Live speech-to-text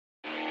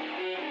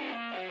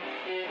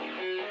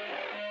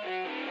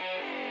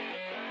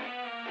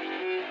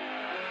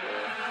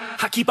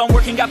I keep on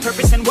working, got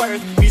purpose and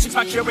worth. Music's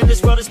my cure and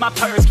this world is my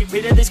purse. Get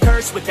rid of this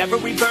curse with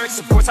every verse.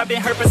 Of course I've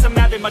been hurt, but some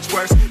have been much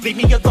worse. Leave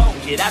me alone,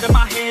 get out of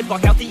my head.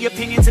 Block out the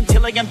opinions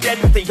until I am dead.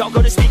 They all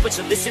go to sleep, but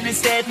you listen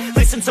instead.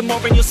 Listen some more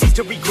and you'll cease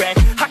to regret.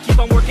 I keep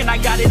on working, I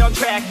got it on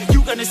track.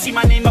 You gonna see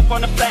my name up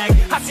on a flag.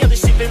 I sail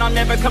this ship and I'll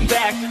never come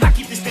back. I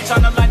keep this bitch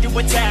on the line to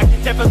attack.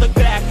 Never look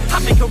back,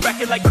 I make a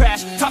record like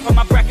Crash. Top of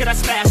my bracket I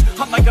smash,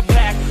 I'm like a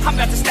pack. I'm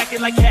about to stack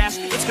it like cash.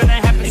 It's gonna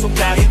happen so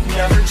fast. I've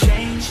never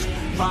changed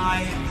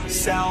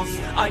myself,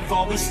 I've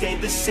always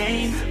stayed the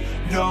same,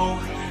 no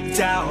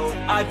doubt.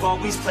 I've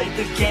always played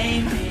the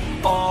game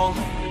all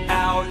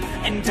out,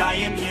 and I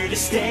am here to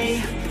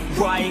stay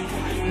right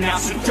now.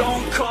 So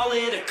don't call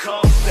it a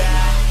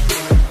comeback.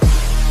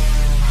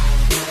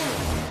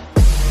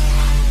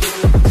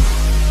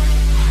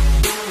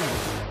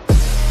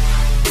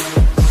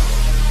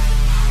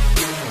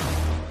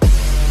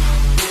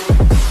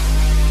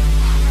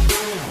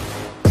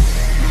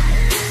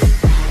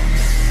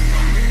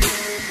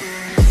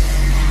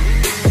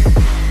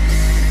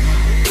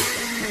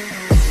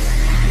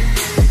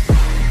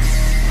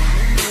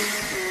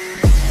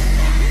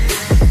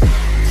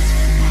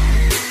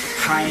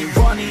 I ain't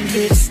running,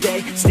 here to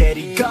stay,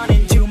 steady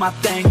gunning, do my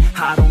thing.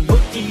 I don't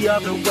look the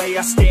other way,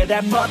 I stare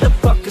that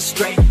motherfucker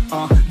straight.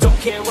 Don't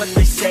care what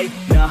they say,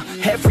 nah,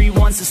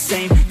 everyone's the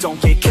same.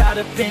 Don't get caught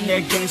up in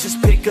their games,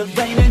 just pick a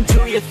lane and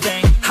do your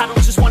thing. I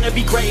don't just wanna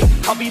be great,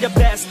 I'll be the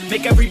best.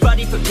 Make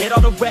everybody forget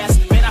all the rest.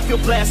 Man, I feel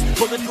blessed,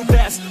 bullet through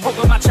best.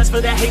 Over my chest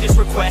for that haters'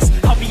 request.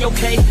 I'll be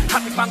okay,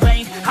 I pick my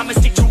lane. I'ma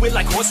stick to it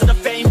like horse of the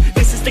fame.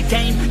 This is the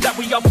game that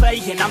we all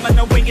play, and I'm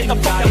gonna win, get the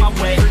fuck out of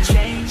my way. I've never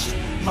changed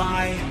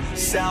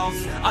myself,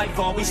 I've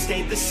always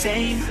stayed the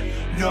same,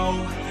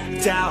 no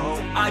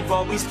doubt. I've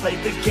always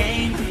played the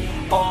game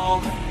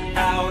all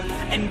out,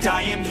 and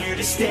I am here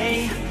to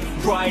stay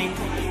right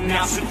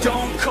now. So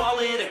don't call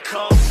it a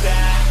comeback.